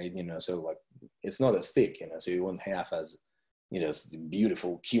 right? So like it's not as thick, so you won't have as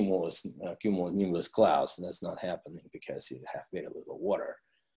beautiful cumulus nimbus clouds. And that's not happening because you have very little water.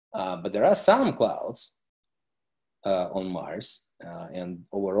 But there are some clouds on Mars, and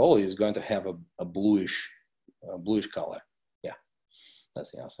overall it's going to have a bluish color. Yeah,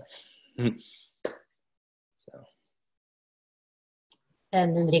 that's the answer. So.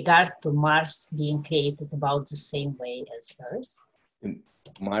 And in regard to Mars being created about the same way as Earth?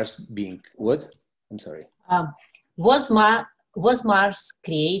 Mars being what? I'm sorry. Was Mars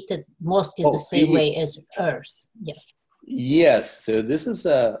created mostly the same way as Earth? Yes. Yes. So these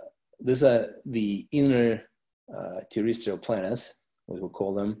are the inner terrestrial planets, what we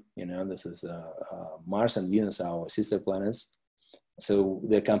call them. This is Mars and Venus, our sister planets. So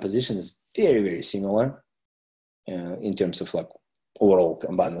their composition is very, very similar in terms of like overall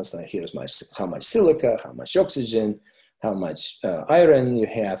abundance. Here's how much silica, how much oxygen, how much iron you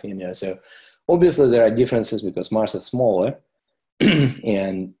have. So obviously there are differences because Mars is smaller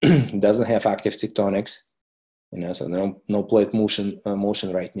and doesn't have active tectonics. So no plate motion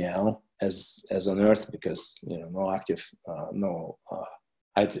right now as on Earth because no active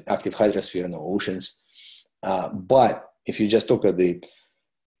hydrosphere, no oceans. But if you just look at the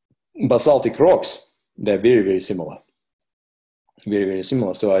basaltic rocks, they're very, very similar. Very, very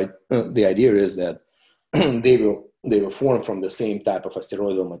similar. So the idea is that they were formed from the same type of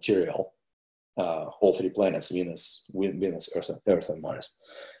asteroidal material. All 3 planets, Venus, Earth, and Mars.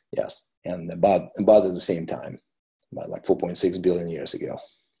 Yes, and about at the same time, about like 4.6 billion years ago.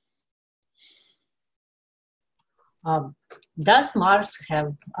 Does Mars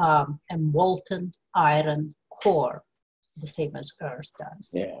have a molten iron core, the same as Earth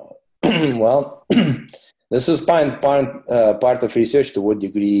does? Yeah. Well, this is part of research to what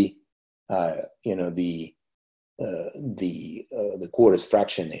degree the core is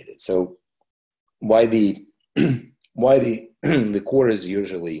fractionated. So why the core is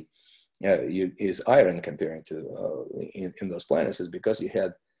usually is iron comparing to in those planets is because you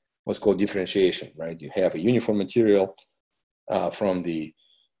had what's called differentiation, right? You have a uniform material from the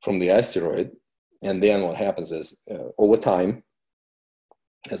asteroid, and then what happens is over time,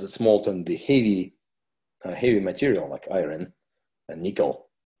 as it's molten, the heavy material like iron and nickel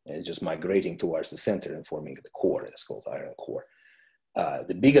is just migrating towards the center and forming the core. It's called iron core.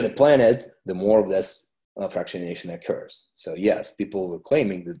 The bigger the planet, the more of this fractionation occurs. So yes, people were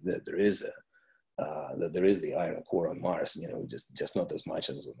claiming that there is the iron core on Mars. Just not as much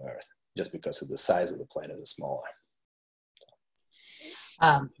as on Earth, just because of the size of the planet is smaller.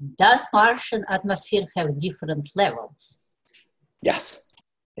 Does Martian atmosphere have different levels? Yes,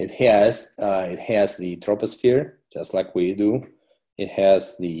 it has. It has the troposphere, just like we do. It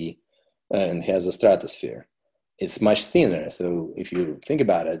has the stratosphere. It's much thinner. So if you think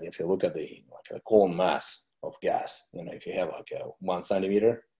about it, if you look at the column mass of gas, if you have like a 1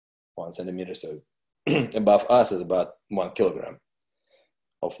 centimeter, so above us is about 1 kilogram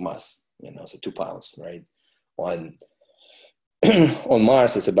of mass. so 2 pounds, right? On on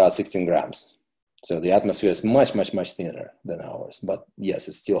Mars, it's about 16 grams. So the atmosphere is much, much, much thinner than ours. But yes,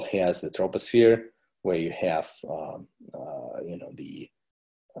 it still has the troposphere, where you have,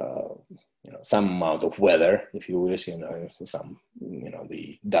 some amount of weather, if you wish, some,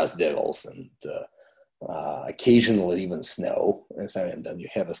 the dust devils and occasionally even snow. And then you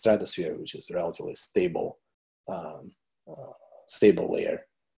have a stratosphere, which is a relatively stable, stable layer,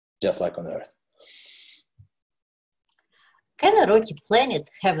 just like on Earth. Can a rocky planet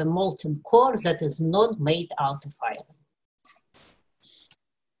have a molten core that is not made out of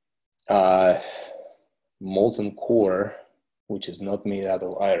iron? Molten core, which is not made out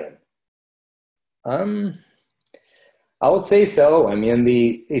of iron. I would say so. I mean,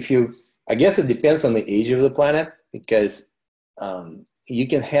 I guess it depends on the age of the planet, because you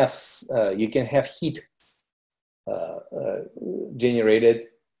can have heat generated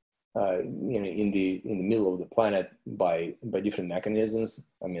in the middle of the planet by different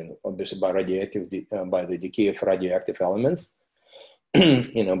mechanisms. I mean, obviously by by the decay of radioactive elements,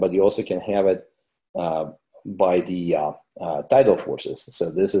 but you also can have it by the tidal forces.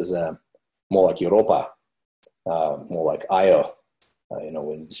 So this is more like Europa, more like Io,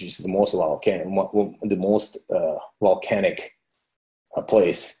 when it's just the most volcanic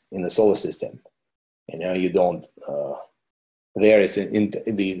place in the solar system. You don't. There is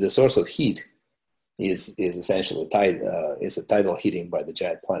the source of heat is essentially is a tidal heating by the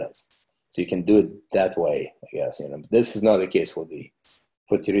giant planets. So you can do it that way, I guess. This is not the case for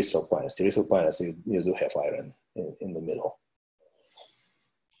terrestrial planets. Terrestrial planets, you do have iron in the middle.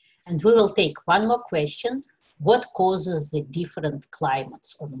 And we will take one more question. What causes the different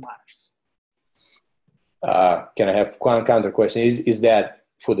climates on Mars? Can I have one counter question? Is that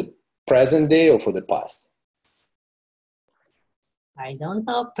for the present day or for the past? I don't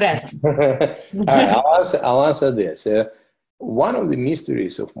know. Present. All right, I'll answer this. One of the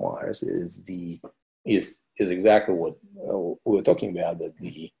mysteries of Mars is exactly what we were talking about, that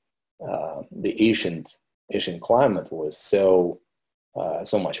the ancient climate was so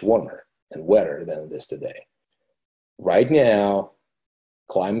much warmer and wetter than it is today. Right now,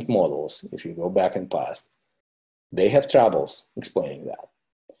 climate models, if you go back in past, they have troubles explaining that.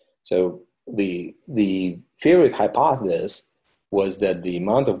 So the favorite hypothesis was that the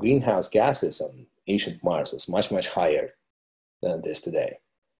amount of greenhouse gases on ancient Mars was much, much higher than it is today.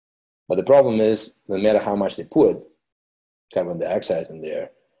 But the problem is, no matter how much they put carbon dioxide in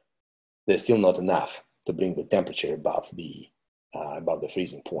there, there's still not enough to bring the temperature above the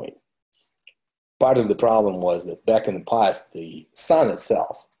freezing point. Part of the problem was that back in the past, the sun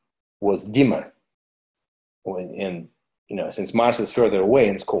itself was dimmer. Since Mars is further away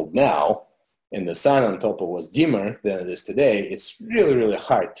and it's cold now, and the sun on top of it was dimmer than it is today, it's really, really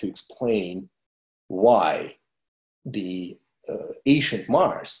hard to explain why the ancient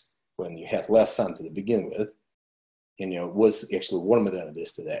Mars, when you had less sun to begin with, was actually warmer than it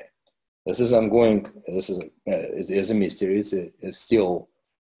is today. This is ongoing. This is a mystery. It's still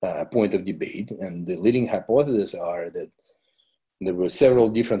a point of debate. And the leading hypotheses are that there were several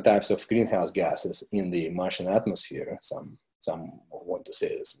different types of greenhouse gases in the Martian atmosphere. Some want to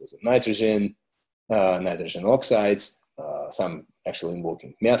say this was nitrogen oxides, some actually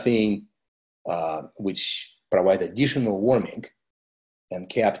invoking methane, which provide additional warming and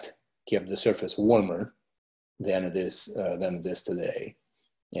kept the surface warmer than it is today,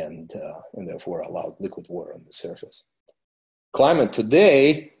 and therefore allowed liquid water on the surface. Climate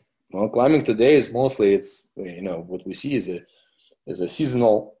today is mostly what we see is a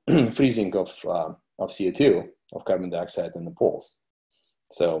seasonal freezing of CO2, of carbon dioxide in the poles.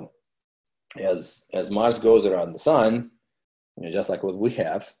 So as Mars goes around the sun, just like what we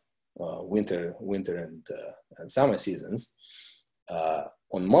have, winter and summer seasons,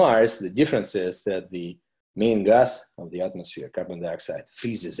 on Mars, the difference is that the main gas of the atmosphere, carbon dioxide,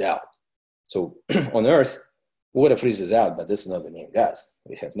 freezes out. So on Earth, water freezes out, but this is not the main gas.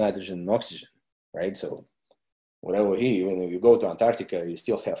 We have nitrogen and oxygen, right? So whatever here, when you go to Antarctica, you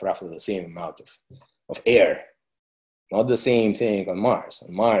still have roughly the same amount of air. Not the same thing on Mars.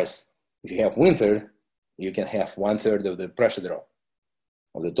 On Mars, if you have winter, you can have 1/3 of the pressure drop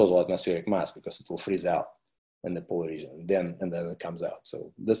of the total atmospheric mass, because it will freeze out in the polar region, and then it comes out.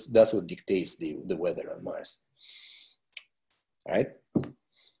 So that's what dictates the weather on Mars. All right.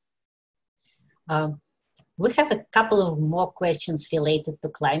 We have a couple of more questions related to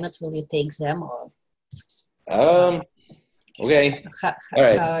climate. Will you take them? Or okay. All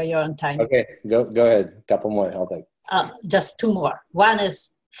right. You're on time. Okay, go ahead. A couple more. I'll take. Just two more. One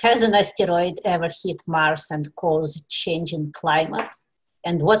is, has an asteroid ever hit Mars and caused change in climate?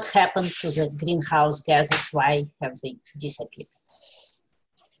 And what happened to the greenhouse gases? Why have they disappeared?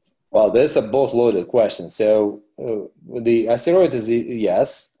 Well, these are both loaded questions. So the asteroid is,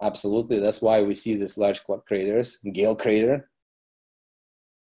 yes, absolutely. That's why we see these large craters, Gale crater,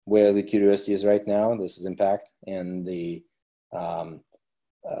 where the Curiosity is right now. This is impact. And the,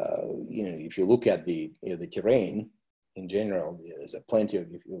 if you look at the terrain in general, there's plenty of,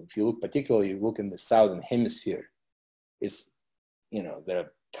 if you look particularly, you look in the southern hemisphere, it's, there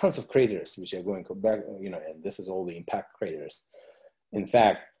are tons of craters which are going back, and this is all the impact craters. In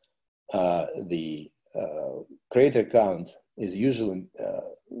fact, the crater count is usually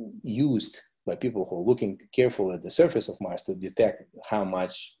used by people who are looking carefully at the surface of Mars to detect how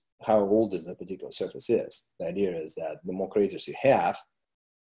old is that particular surface is. The idea is that the more craters you have,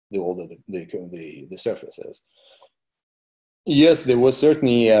 the older the surface is. Yes, there was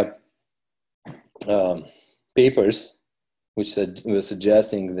certainly papers which were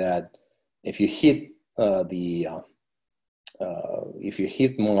suggesting that if you hit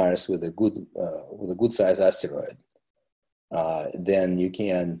Mars with a good size asteroid, then you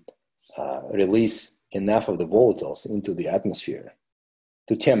can release enough of the volatiles into the atmosphere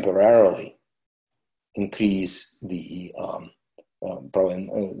to temporarily increase the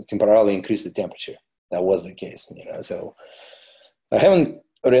temperature. That was the case, So I haven't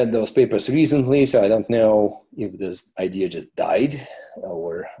read those papers recently, so I don't know if this idea just died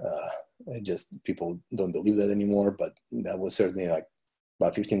or just people don't believe that anymore. But that was certainly like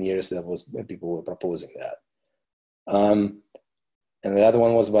about 15 years that was when people were proposing that. And the other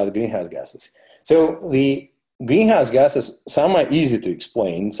one was about the greenhouse gases. So the greenhouse gases, some are easy to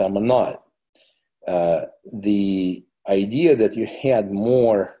explain, some are not. The idea that you had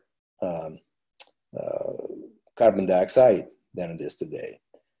more carbon dioxide than it is today,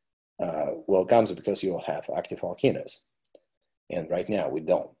 comes because you have active volcanoes. And right now we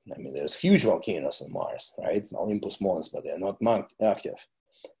don't. I mean, there's huge volcanoes on Mars, right? Olympus Mons, but they're not active.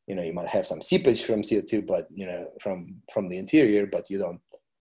 You might have some seepage from CO2, but from the interior, but you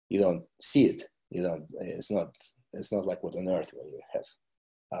don't see it. It's not like what on Earth where you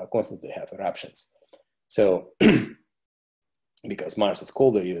have constantly have eruptions. So because Mars is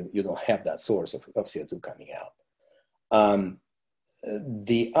colder, you don't have that source of CO2 coming out.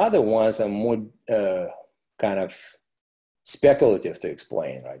 The other ones are more kind of speculative to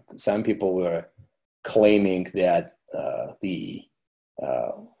explain. Right? Some people were claiming that the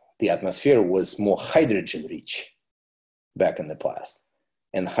atmosphere was more hydrogen rich back in the past,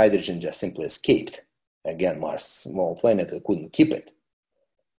 and hydrogen just simply escaped. Again, Mars, small planet, that couldn't keep it.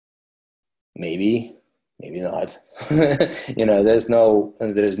 Maybe not. There's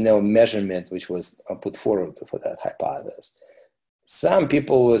no measurement which was put forward for that hypothesis. Some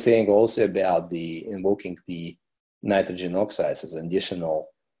people were saying also about invoking the nitrogen oxides as an additional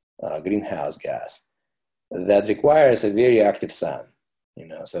greenhouse gas that requires a very active sun.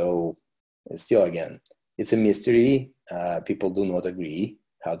 So it's still, again, it's a mystery. People do not agree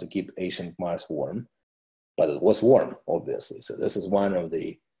how to keep ancient Mars warm, but it was warm, obviously. So this is one of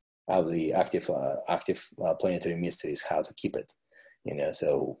the active planetary mysteries, how to keep it.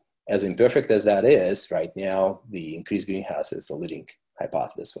 So as imperfect as that is, right now, the increased greenhouse is the leading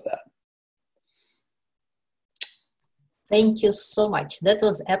hypothesis for that. Thank you so much. That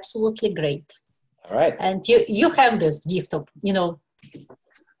was absolutely great. All right. And you have this gift of,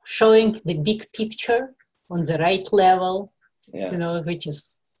 showing the big picture on the right level, which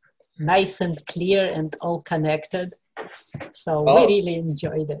is nice and clear and all connected. So we really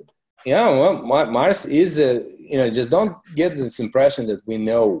enjoyed it. Yeah, well, Mars is, just don't get this impression that we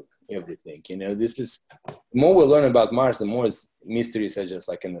know everything. This is, the more we learn about Mars, the more mysteries are just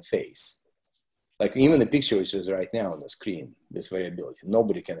like in the face. Like even the picture which is right now on the screen, this variability,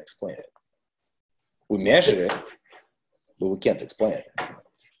 nobody can explain it. We measure it, but we can't explain it.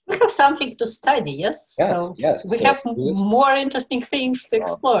 We have something to study, yes? Yeah, so yes. we have more interesting things to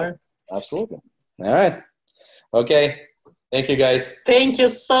explore. Absolutely. All right. Okay. Thank you, guys. Thank you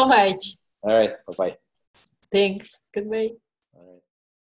so much. All right. Bye-bye. Thanks. Goodbye. All right.